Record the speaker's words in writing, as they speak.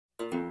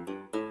I've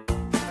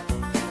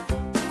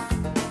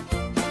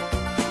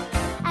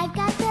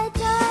got the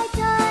joy,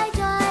 joy,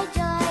 joy,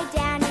 joy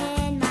down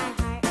in my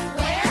heart.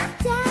 Where?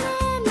 Down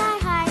in my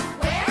heart.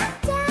 Where?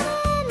 Down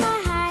in my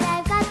heart.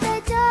 I've got the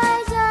joy,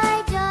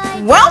 joy,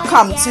 joy.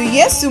 Welcome to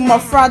Yesu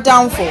Mofra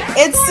Downfall.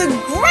 It's a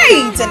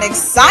great and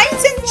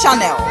exciting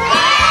channel.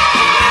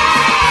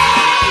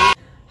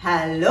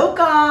 Hello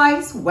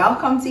guys,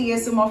 welcome to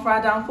Yesu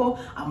Mofra Downfall.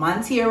 I'm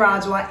Auntie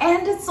Rajwa,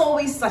 and it's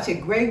always such a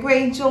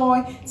great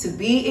joy to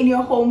be in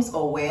your homes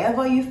or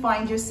wherever you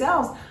find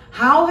yourselves.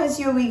 How has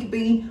your week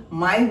been?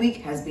 My week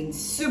has been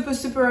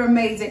super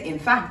amazing. In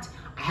fact,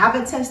 I have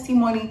a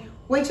testimony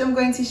which I'm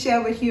going to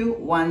share with you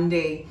one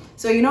day.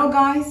 So you know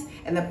guys,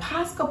 in the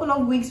past couple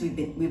of weeks we've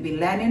been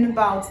learning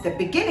about the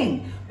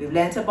beginning. We've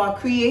learned about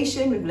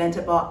creation, we've learned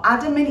about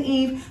Adam and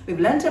Eve,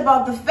 we've learned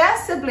about the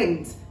first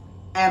siblings,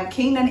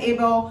 Cain and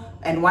Abel,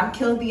 and one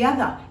killed the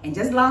other. And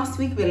just last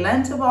week we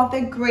learned about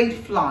the great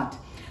flood.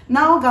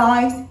 Now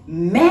guys,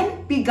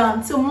 men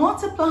began to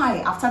multiply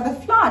after the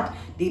flood.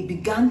 They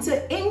began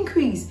to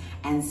increase,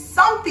 and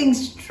something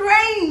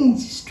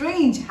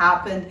strange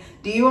happened.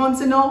 Do you want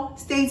to know?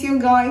 Stay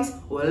tuned guys,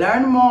 we'll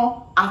learn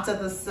more after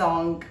the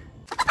song.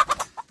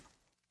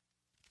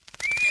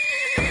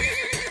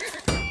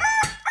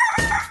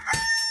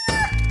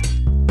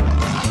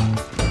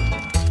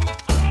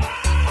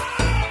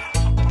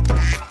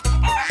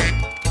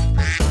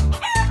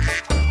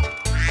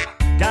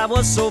 God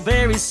was so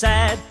very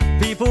sad,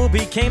 people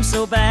became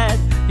so bad,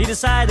 he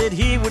decided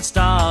he would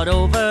start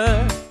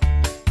over.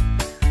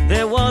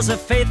 There was a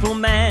faithful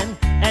man,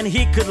 and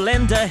he could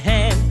lend a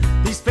hand.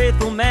 This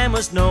faithful man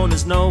was known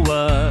as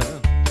Noah.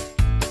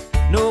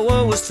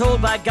 Noah was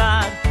told by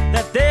God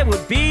that there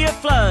would be a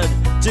flood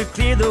to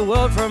clear the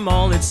world from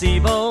all its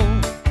evil.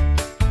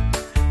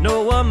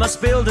 Noah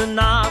must build an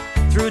ark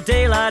through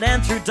daylight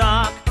and through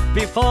dark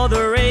before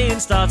the rain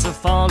starts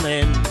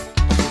a-falling.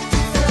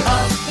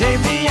 Up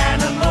came the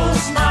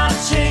animals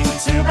marching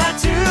two by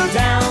two.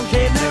 Down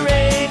came the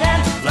rain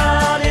and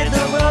flooded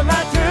the world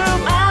right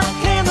through. Out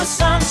came the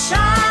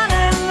sunshine,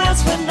 and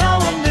that's when no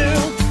one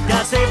knew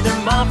God saved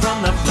them all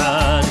from the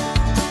flood.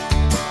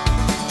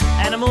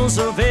 Animals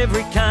of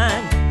every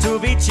kind, two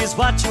of each is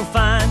what you'll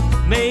find,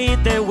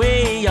 made their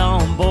way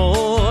on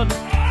board.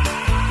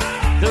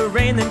 The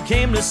rain then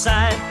came to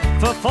sight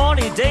for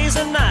 40 days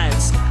and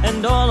nights,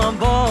 and all on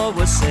board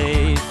was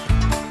safe.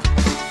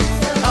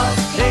 Up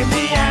came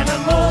the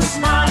animals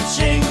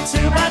marching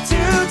two by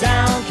two.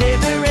 Down came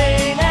the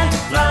rain and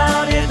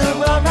flooded the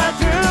world right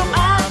through.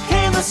 Out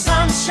came the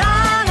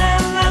sunshine,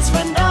 and that's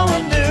when no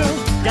one knew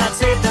God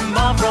saved them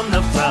all from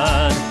the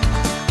flood.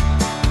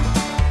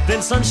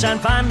 Then sunshine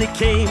finally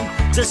came,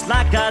 just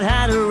like God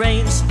had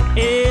arranged,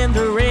 and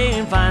the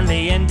rain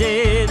finally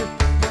ended.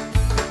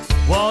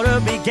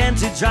 Water began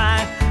to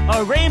dry,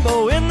 a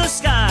rainbow in the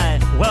sky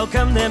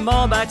welcomed them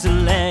all back to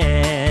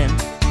land.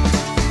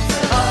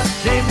 Up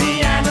came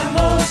the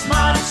animals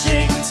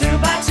marching two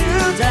by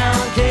two. Down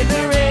came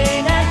the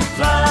rain and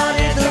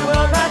flooded the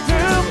world right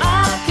through.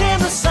 Out came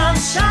the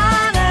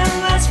sunshine, and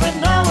that's when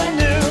no one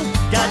knew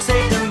God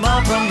saved them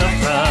all from the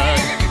flood.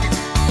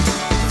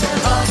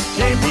 Up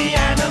came the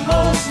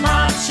animals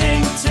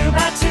marching two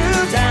by two.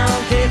 Down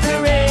came the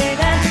rain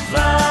and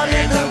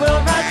flooded the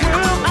world right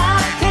through.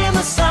 Out came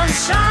the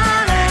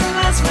sunshine, and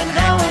that's when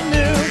no one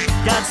knew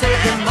God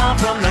saved them all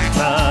from the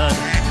flood.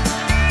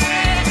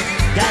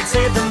 God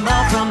saved them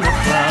all from the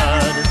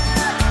flood.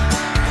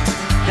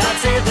 God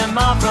saved them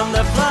all from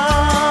the flood.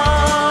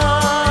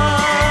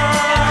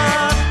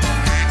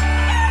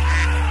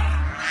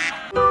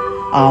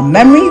 Our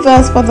memory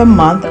verse for the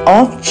month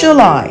of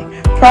July,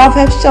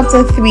 Proverbs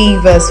chapter 3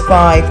 verse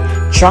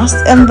 5.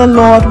 Trust in the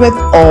Lord with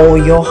all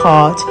your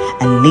heart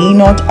and lean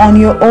not on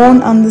your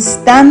own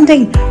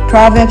understanding.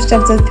 Proverbs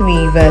chapter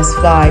 3 verse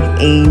 5.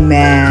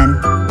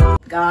 Amen.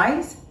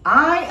 Guys,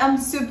 I am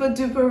super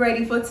duper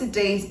ready for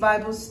today's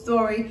Bible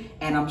story,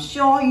 and I'm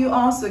sure you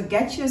also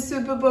get your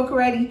super book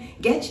ready,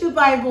 get your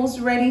Bibles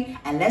ready,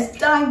 and let's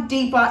dive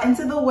deeper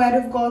into the Word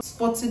of God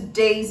for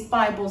today's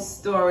Bible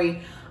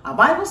story. Our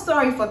Bible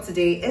story for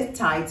today is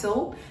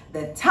titled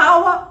The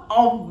Tower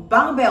of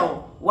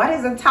Babel. What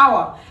is a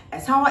tower? A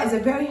tower is a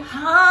very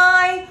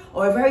high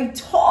or a very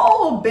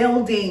tall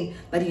building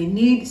that you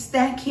need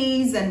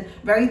staircase and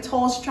very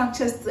tall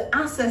structures to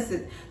access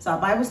it. So our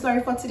Bible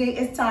story for today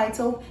is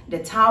titled The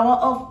Tower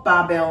of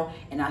Babel,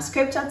 and our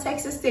scripture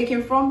text is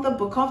taken from the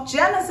book of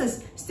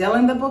Genesis, still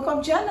in the book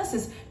of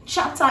Genesis,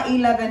 chapter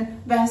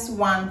 11 verse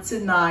 1 to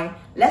 9.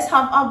 Let's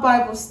have our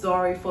Bible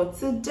story for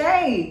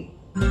today.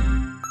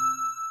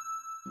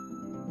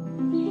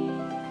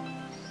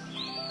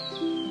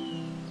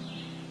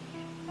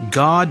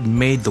 God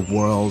made the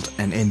world,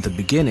 and in the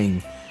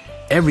beginning,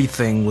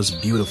 everything was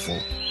beautiful.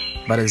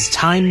 But as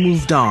time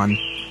moved on,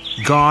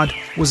 God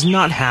was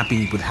not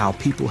happy with how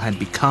people had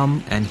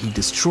become, and he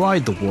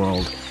destroyed the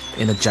world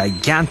in a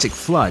gigantic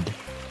flood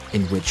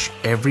in which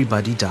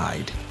everybody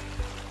died.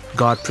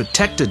 God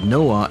protected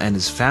Noah and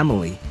his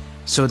family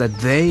so that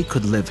they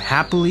could live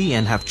happily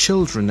and have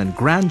children and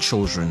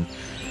grandchildren.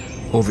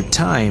 Over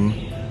time,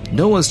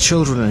 Noah's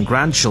children and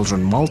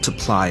grandchildren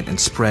multiplied and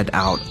spread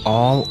out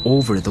all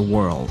over the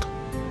world.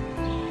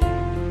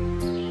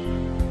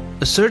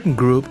 A certain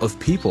group of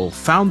people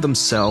found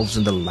themselves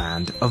in the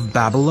land of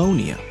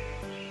Babylonia.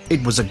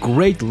 It was a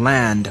great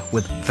land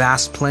with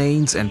vast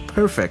plains and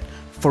perfect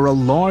for a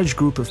large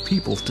group of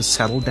people to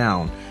settle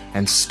down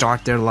and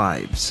start their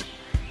lives.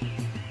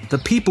 The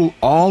people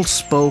all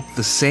spoke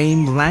the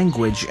same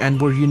language and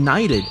were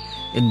united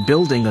in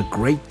building a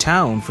great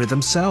town for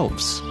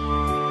themselves.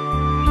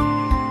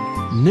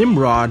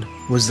 Nimrod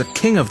was the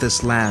king of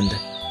this land,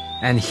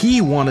 and he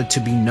wanted to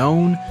be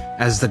known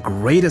as the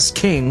greatest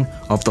king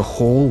of the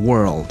whole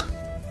world.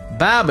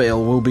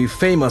 Babel will be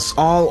famous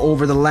all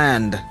over the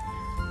land,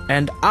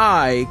 and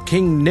I,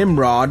 King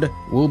Nimrod,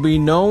 will be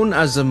known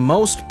as the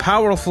most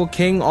powerful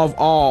king of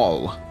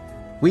all.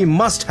 We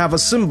must have a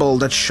symbol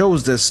that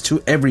shows this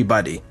to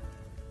everybody.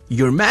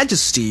 Your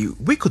Majesty,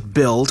 we could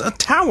build a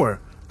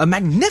tower, a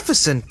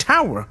magnificent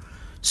tower,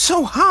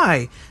 so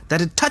high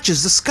that it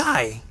touches the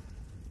sky.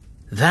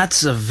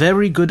 That's a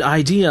very good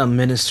idea,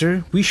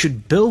 Minister. We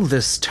should build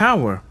this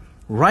tower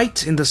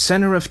right in the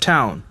center of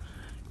town.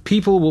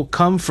 People will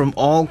come from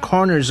all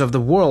corners of the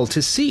world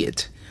to see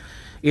it.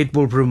 It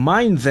will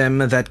remind them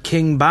that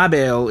King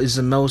Babel is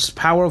the most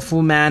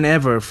powerful man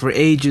ever for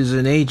ages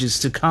and ages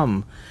to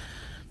come.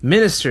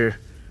 Minister,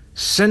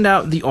 send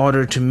out the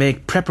order to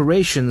make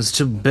preparations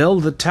to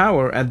build the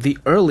tower at the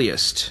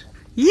earliest.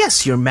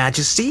 Yes, Your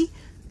Majesty.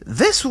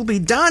 This will be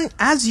done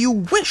as you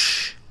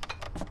wish.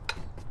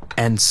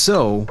 And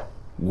so,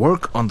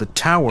 work on the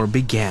tower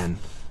began.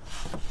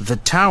 The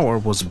tower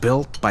was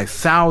built by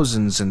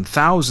thousands and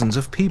thousands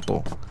of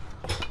people.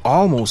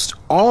 Almost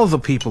all the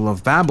people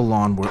of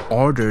Babylon were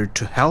ordered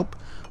to help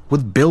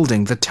with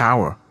building the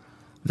tower.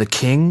 The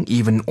king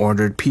even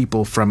ordered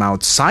people from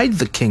outside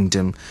the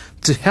kingdom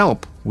to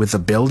help with the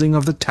building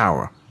of the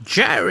tower.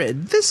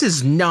 Jared, this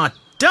is not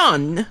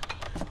done.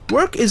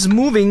 Work is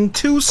moving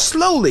too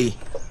slowly.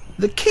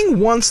 The king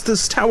wants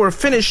this tower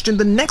finished in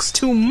the next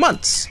 2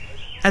 months.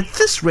 At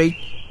this rate,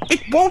 it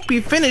won't be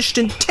finished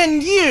in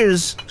 10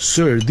 years.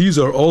 Sir, these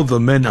are all the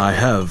men I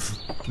have.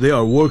 They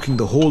are working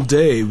the whole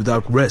day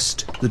without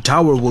rest. The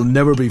tower will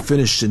never be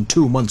finished in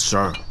 2 months,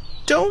 sir.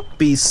 Don't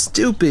be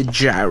stupid,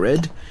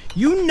 Jared.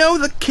 You know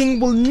the king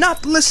will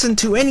not listen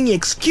to any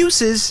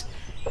excuses.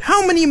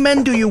 How many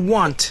men do you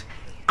want?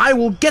 I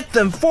will get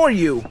them for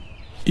you.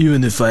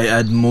 Even if I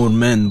add more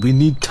men, we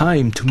need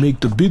time to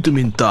make the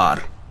bitumen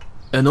tar.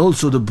 And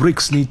also the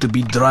bricks need to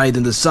be dried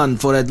in the sun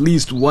for at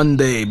least 1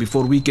 day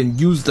before we can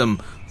use them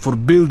for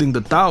building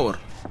the tower.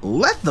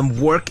 Let them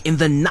work in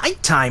the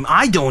nighttime,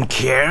 I don't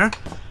care.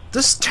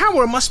 This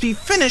tower must be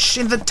finished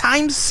in the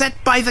time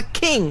set by the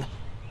king.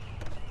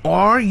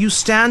 Or you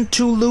stand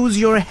to lose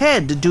your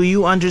head, do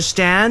you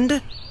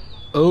understand?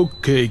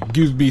 Okay,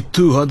 give me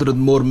 200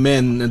 more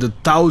men and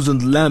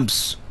 1,000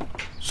 lamps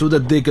so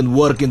that they can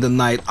work in the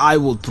night. I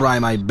will try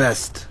my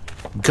best.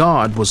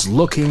 God was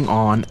looking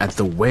on at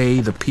the way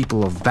the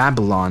people of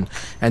Babylon,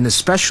 and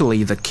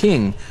especially the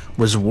king,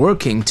 was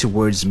working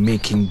towards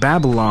making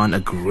Babylon a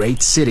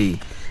great city,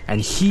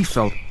 and he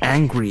felt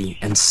angry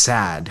and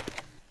sad.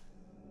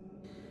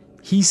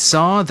 He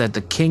saw that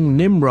the king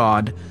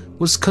Nimrod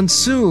was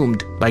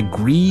consumed by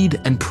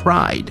greed and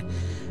pride,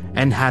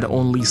 and had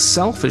only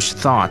selfish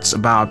thoughts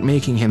about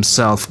making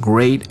himself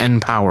great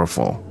and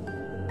powerful.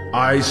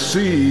 I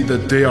see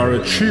that they are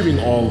achieving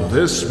all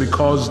this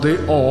because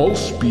they all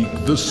speak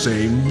the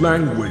same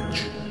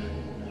language.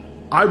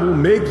 I will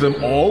make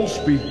them all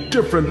speak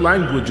different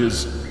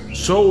languages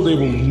so they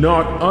will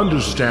not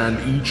understand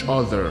each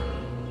other.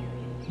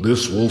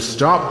 This will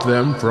stop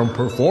them from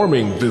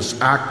performing this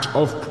act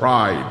of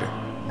pride.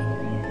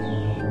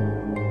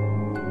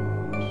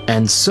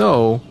 And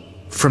so,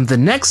 from the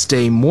next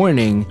day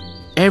morning,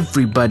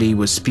 everybody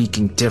was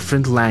speaking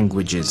different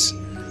languages.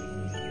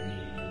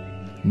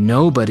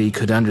 Nobody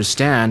could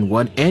understand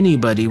what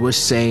anybody was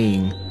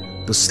saying.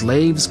 The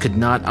slaves could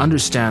not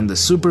understand the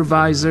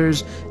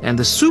supervisors, and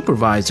the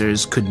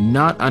supervisors could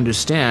not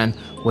understand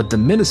what the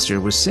minister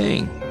was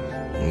saying.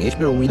 And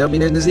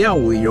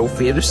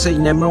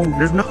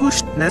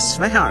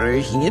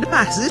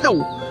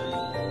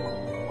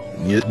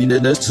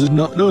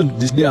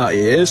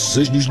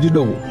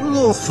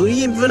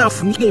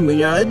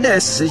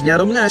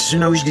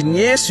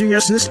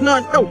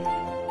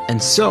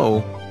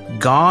so,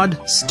 God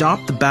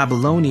stopped the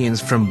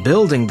Babylonians from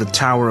building the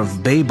Tower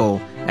of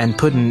Babel and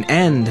put an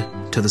end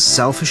to the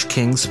selfish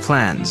king's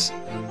plans.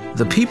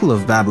 The people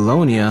of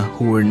Babylonia,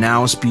 who were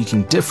now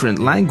speaking different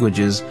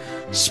languages,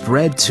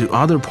 spread to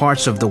other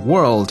parts of the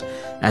world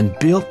and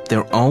built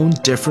their own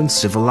different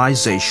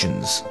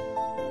civilizations.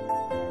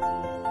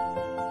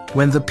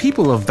 When the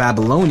people of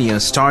Babylonia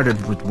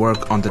started with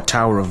work on the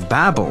Tower of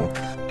Babel,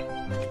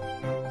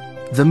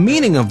 the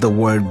meaning of the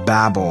word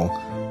Babel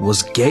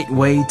was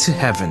gateway to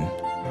heaven.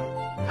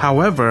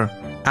 However,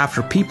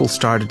 after people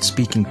started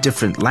speaking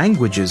different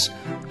languages,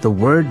 the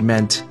word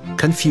meant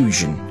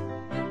confusion.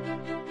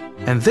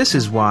 And this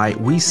is why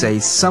we say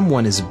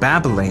someone is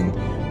babbling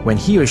when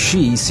he or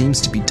she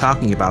seems to be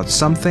talking about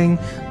something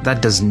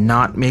that does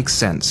not make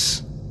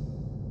sense.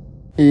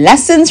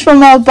 Lessons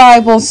from our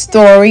Bible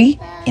story.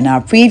 In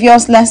our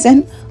previous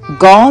lesson,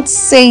 God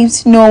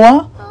saved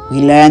Noah.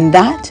 We learned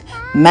that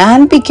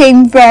man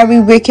became very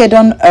wicked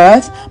on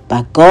earth,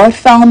 but God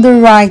found the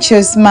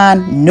righteous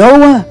man,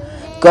 Noah.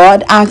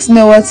 God asked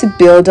Noah to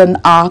build an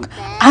ark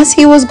as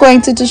he was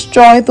going to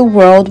destroy the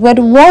world with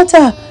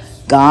water.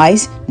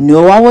 Guys,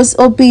 Noah was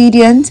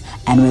obedient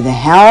and with the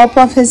help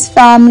of his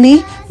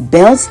family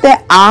built the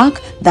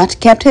ark that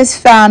kept his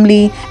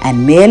family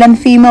and male and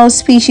female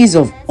species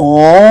of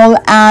all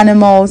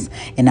animals.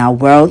 In our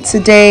world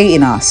today,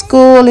 in our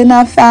school, in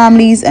our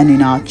families, and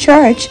in our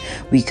church,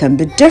 we can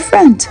be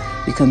different.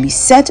 We can be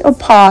set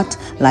apart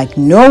like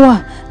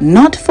Noah,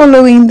 not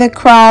following the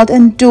crowd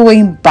and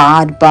doing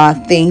bad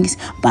things,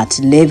 but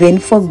living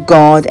for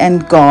God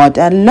and God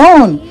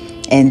alone.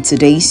 In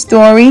today's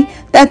story,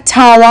 the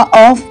Tower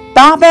of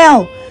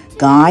Babel.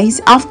 Guys,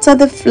 after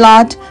the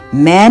flood,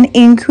 men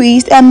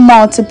increased and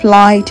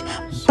multiplied,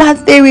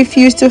 but they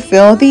refused to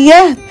fill the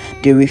earth.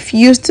 They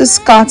refused to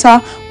scatter,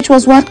 which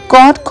was what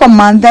God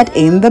commanded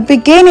in the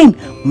beginning.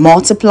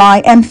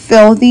 Multiply and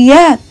fill the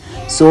earth.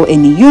 So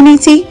in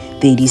unity,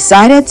 they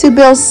decided to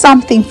build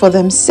something for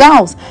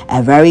themselves,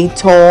 a very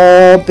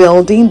tall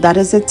building that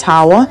is a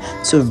tower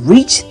to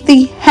reach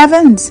the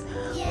heavens.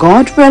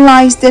 God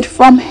realized it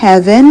from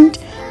heaven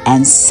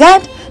and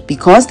said,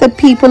 because the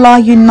people are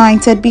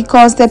united,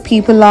 because the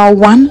people are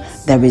one,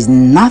 there is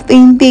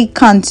nothing they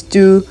can't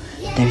do.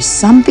 There's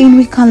something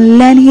we can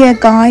learn here,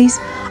 guys.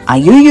 Are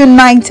you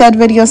united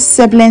with your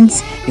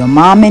siblings, your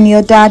mom and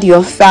your dad,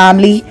 your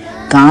family?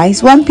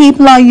 Guys, when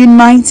people are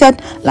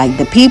united, like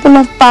the people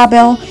of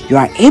Babel, you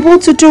are able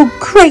to do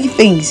great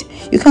things.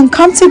 You can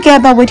come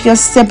together with your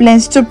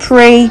siblings to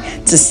pray,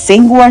 to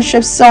sing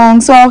worship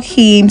songs or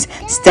hymns,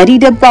 study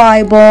the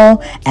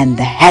Bible, and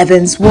the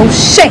heavens will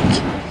shake.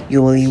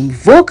 You will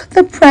invoke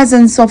the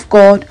presence of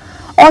God,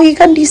 or you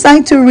can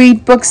decide to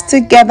read books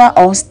together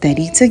or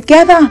study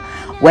together.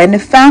 When the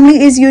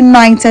family is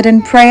united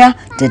in prayer,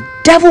 the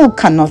devil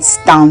cannot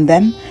stand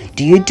them.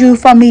 Do you do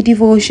family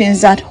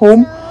devotions at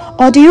home?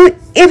 Or do you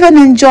even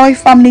enjoy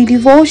family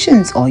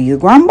devotions, or you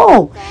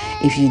grumble?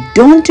 If you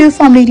don't do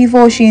family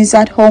devotions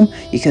at home,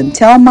 you can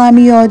tell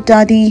mommy or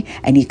daddy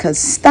and you can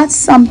start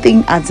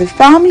something as a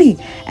family.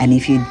 And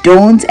if you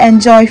don't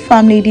enjoy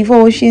family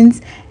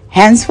devotions,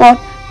 henceforth,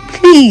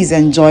 please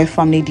enjoy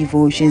family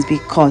devotions,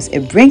 because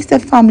it brings the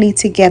family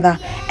together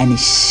and it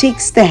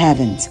shakes the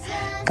heavens.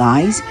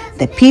 Guys,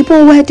 the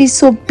people were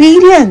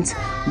disobedient.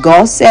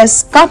 God says,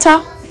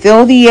 scatter,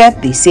 fill the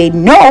earth. They say,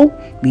 no,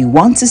 we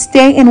want to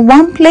stay in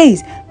one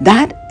place.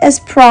 That is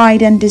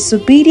pride and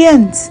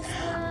disobedience.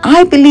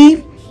 I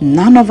believe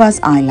none of us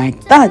are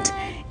like that.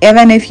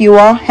 Even if you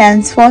are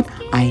henceforth,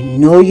 I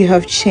know you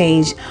have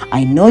changed.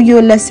 I know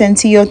you listen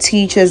to your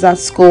teachers at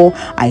school.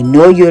 I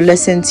know you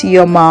listen to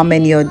your mom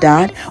and your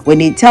dad when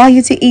they tell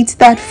you to eat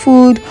that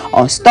food,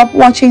 or stop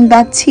watching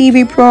that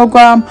TV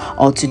program,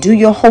 or to do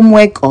your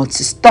homework, or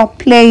to stop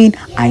playing.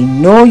 I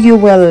know you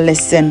will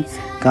listen.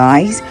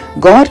 Guys,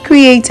 God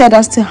created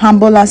us to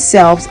humble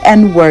ourselves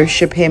and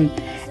worship Him.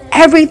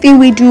 Everything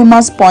we do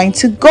must point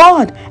to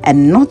God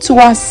and not to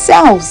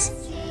ourselves.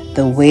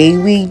 The way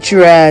we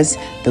dress,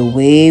 the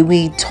way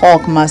we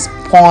talk must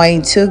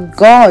point to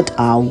God.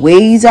 Our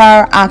ways,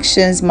 our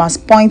actions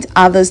must point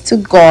others to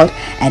God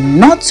and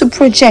not to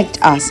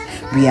project us.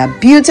 We are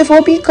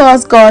beautiful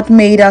because God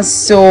made us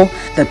so.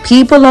 The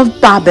people of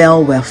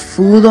Babel were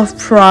full of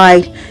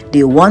pride.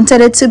 They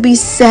wanted it to be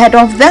said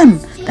of them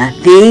that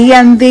they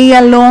and they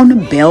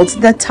alone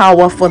built the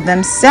tower for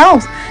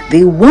themselves.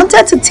 They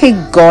wanted to take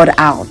God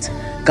out.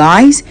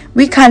 Guys,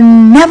 we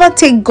can never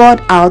take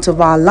God out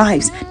of our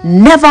lives.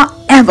 Never,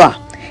 ever.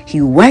 He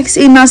works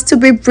in us to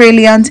be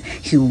brilliant.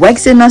 He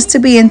works in us to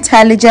be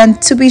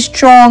intelligent, to be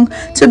strong,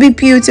 to be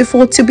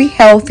beautiful, to be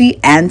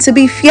healthy, and to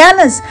be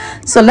fearless.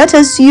 So let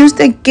us use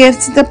the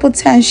gifts, the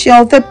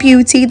potential, the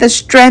beauty, the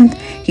strength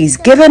He's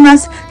given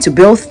us to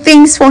build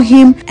things for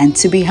Him and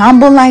to be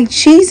humble like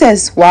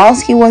Jesus.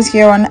 Whilst He was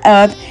here on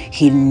earth,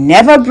 He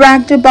never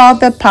bragged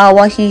about the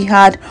power He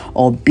had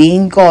or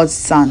being God's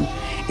son.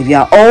 If you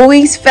are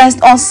always first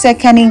or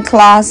second in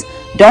class,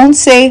 don't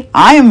say,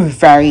 I am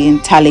very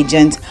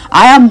intelligent.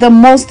 I am the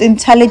most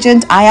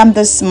intelligent. I am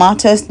the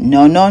smartest.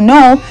 No, no,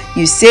 no.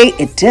 You say,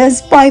 it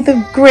is by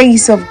the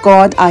grace of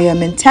God I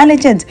am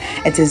intelligent.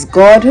 It is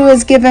God who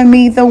has given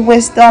me the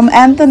wisdom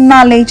and the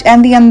knowledge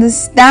and the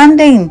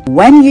understanding.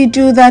 When you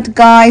do that,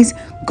 guys,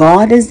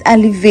 God is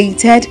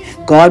elevated.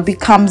 God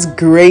becomes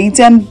great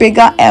and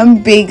bigger,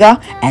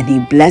 and He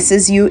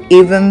blesses you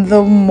even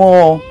the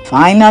more.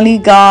 Finally,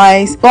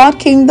 guys, God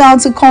came down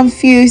to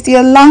confuse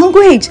their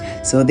language.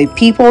 So the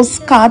people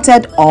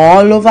scattered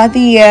all over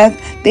the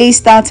earth. They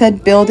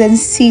started building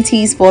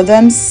cities for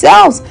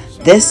themselves.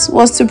 This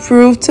was to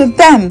prove to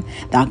them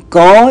that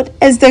God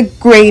is the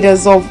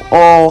greatest of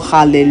all.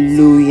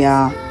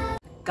 Hallelujah.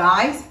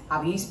 Guys,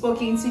 have you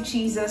spoken to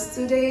Jesus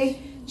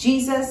today?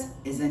 Jesus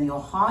is in your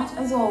heart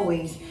as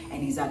always,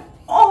 and He's at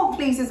all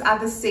places at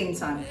the same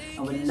time.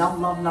 I would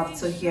love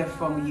to hear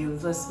from you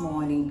this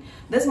morning.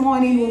 This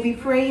morning we'll be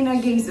praying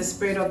against the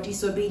spirit of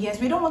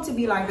disobedience. We don't want to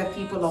be like the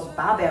people of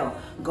Babel.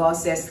 God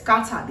says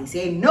scatter. They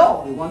say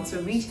no, we want to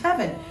reach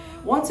heaven.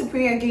 Want to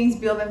pray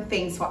against building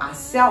things for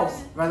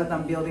ourselves rather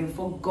than building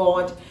for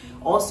God.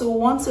 Also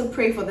want to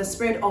pray for the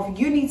spirit of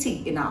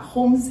unity in our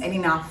homes and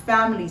in our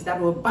families that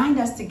will bind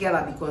us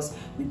together, because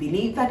we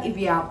believe that if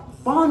we are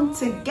bound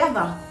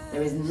together,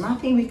 there is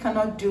nothing we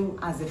cannot do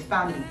as a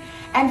family.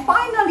 And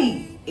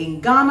finally,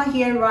 in Ghana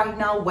here right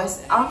now,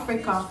 West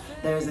Africa,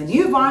 there is a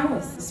new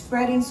virus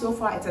spreading. So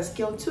far it has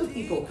killed 2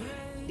 people.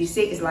 They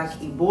say it's like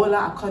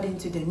Ebola according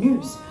to the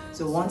news.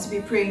 So we want to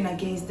be praying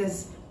against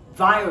this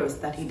virus,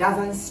 that it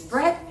doesn't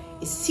spread,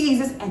 it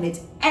ceases and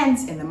it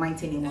ends in the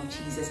mighty name of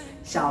Jesus.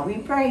 Shall we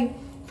pray?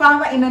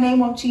 Father, in the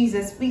name of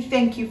Jesus, we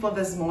thank you for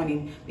this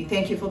morning. We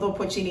thank you for the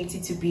opportunity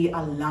to be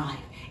alive.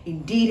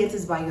 Indeed, it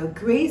is by your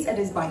grace, it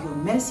is by your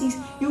mercies.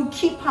 You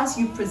keep us,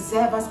 you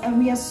preserve us, and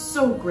we are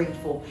so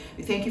grateful.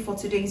 We thank you for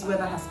today's word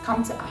that has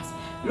come to us.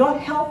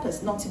 Lord, help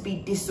us not to be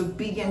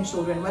disobedient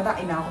children, whether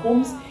in our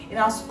homes, in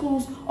our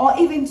schools, or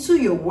even to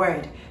your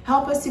word.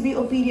 Help us to be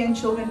obedient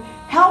children.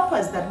 Help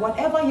us that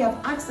whatever you have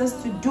asked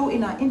us to do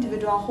in our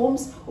individual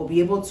homes, we'll be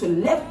able to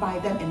live by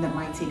them in the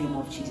mighty name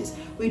of Jesus.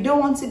 We don't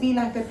want to be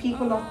like the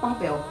people of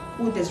Babel,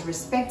 who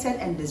disrespected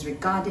and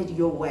disregarded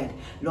your word.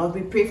 Lord,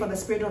 we pray for the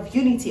spirit of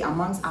unity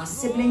amongst our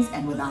siblings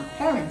and with our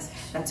parents,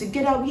 that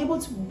together we'll be able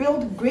to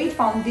build great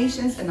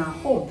foundations in our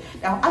home.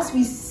 Now, as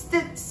we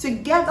sit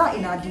together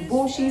in our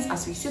devotions,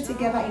 as we sit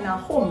together in our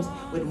homes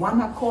with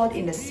one accord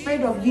in the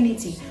spirit of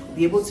unity, we'll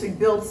be able to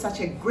build such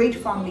a great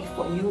family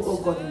for you, oh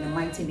God, in the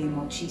mighty name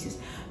of Jesus.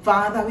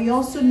 Father, we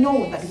also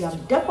know that you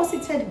have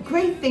deposited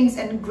great things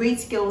and great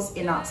skills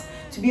in us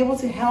to be able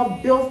to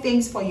help build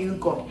things for you,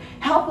 God.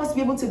 Help us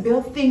be able to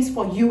build things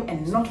for you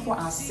and not for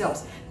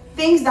ourselves.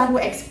 Things that will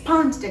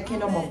expand the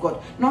kingdom of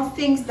God, not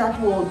things that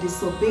will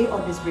disobey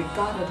or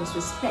disregard or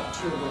disrespect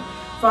your word.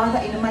 Father,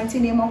 in the mighty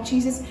name of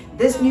Jesus,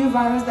 this new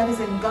virus that is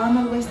in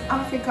Ghana, West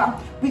Africa,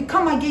 we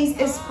come against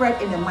its spread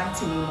in the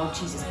mighty name of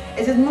Jesus.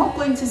 It is not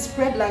going to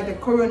spread like the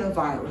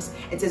coronavirus.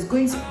 It is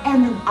going to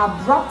end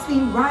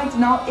abruptly right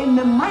now in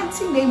the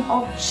mighty name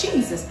of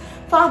Jesus.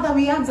 Father,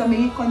 we ask that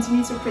may you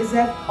continue to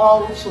preserve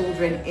all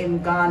children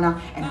in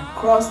Ghana and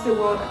across the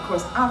world,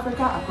 across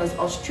Africa, across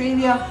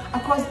Australia,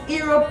 across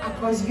Europe,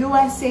 across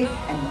USA,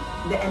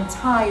 and the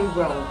entire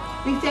world.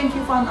 We thank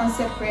you for an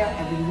answered prayer,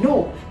 and we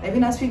know that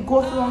even as we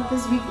go throughout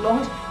this week,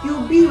 Lord,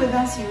 you'll be with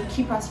us, you'll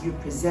keep us, you'll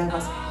preserve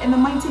us. In the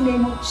mighty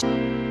name of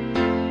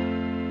Jesus.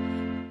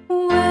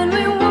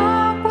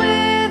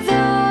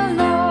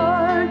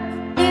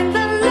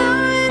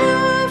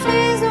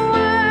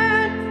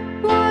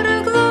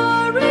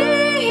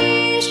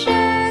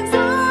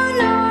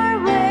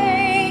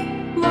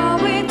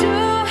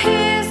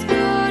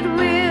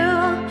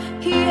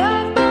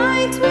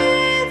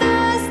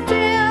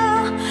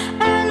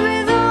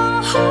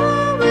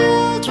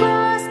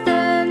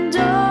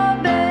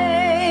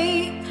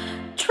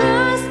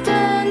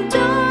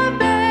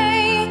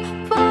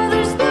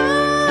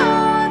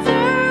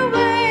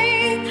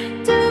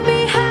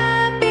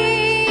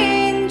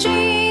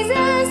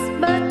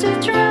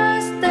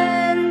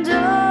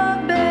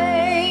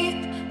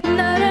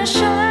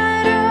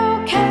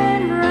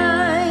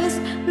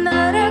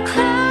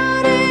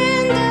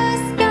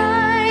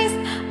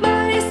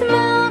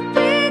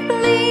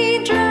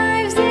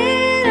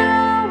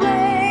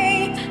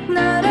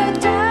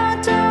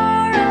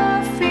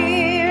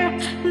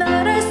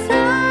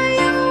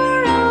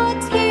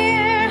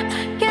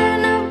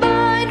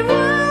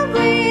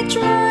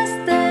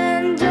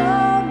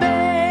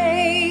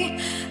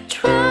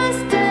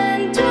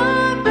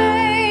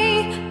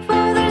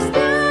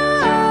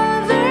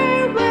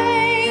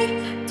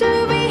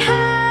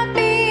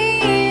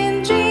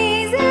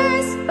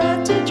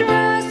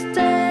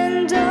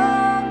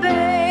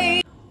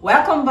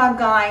 Welcome back,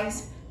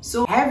 guys.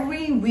 So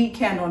every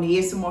weekend on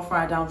Yesumo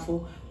Friday,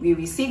 we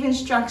receive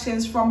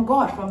instructions from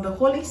God, from the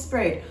Holy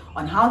Spirit,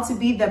 on how to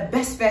be the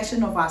best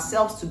version of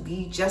ourselves, to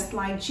be just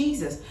like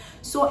Jesus.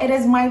 So it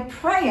is my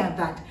prayer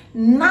that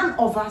none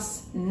of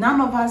us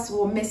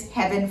will miss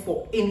heaven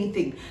for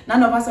anything.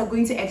 None of us are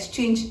going to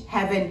exchange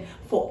heaven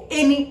for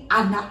any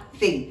other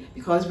thing.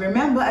 Because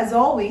remember, as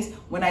always,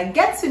 when I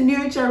get to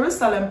New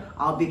Jerusalem,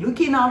 I'll be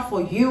looking out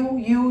for you,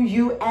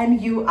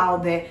 and you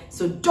out there.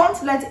 So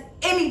don't let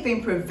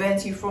anything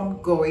prevent you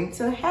from going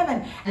to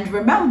heaven. And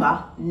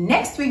remember,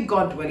 next week,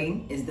 God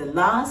willing, is the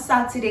last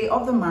Saturday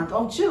of the month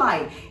of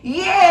July.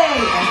 Yay!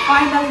 And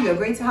finally, we're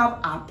going to have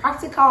our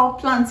practical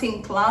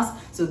planting class.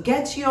 So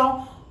get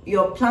your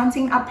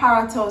planting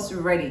apparatus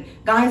ready.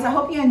 Guys, I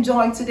hope you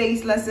enjoyed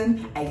today's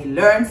lesson and you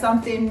learned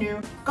something new.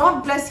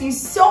 God bless you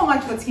so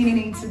much for tuning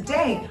in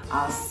today.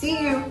 I'll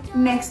see you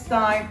next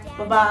time.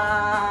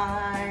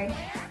 Bye-bye.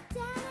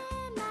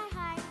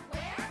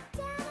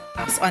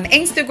 On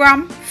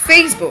Instagram,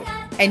 Facebook,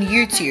 and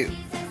YouTube.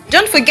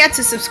 Don't forget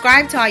to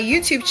subscribe to our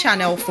YouTube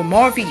channel for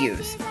more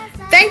videos.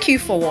 Thank you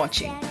for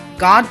watching.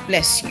 God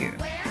bless you.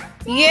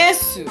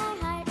 Yesu.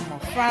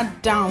 far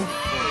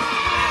down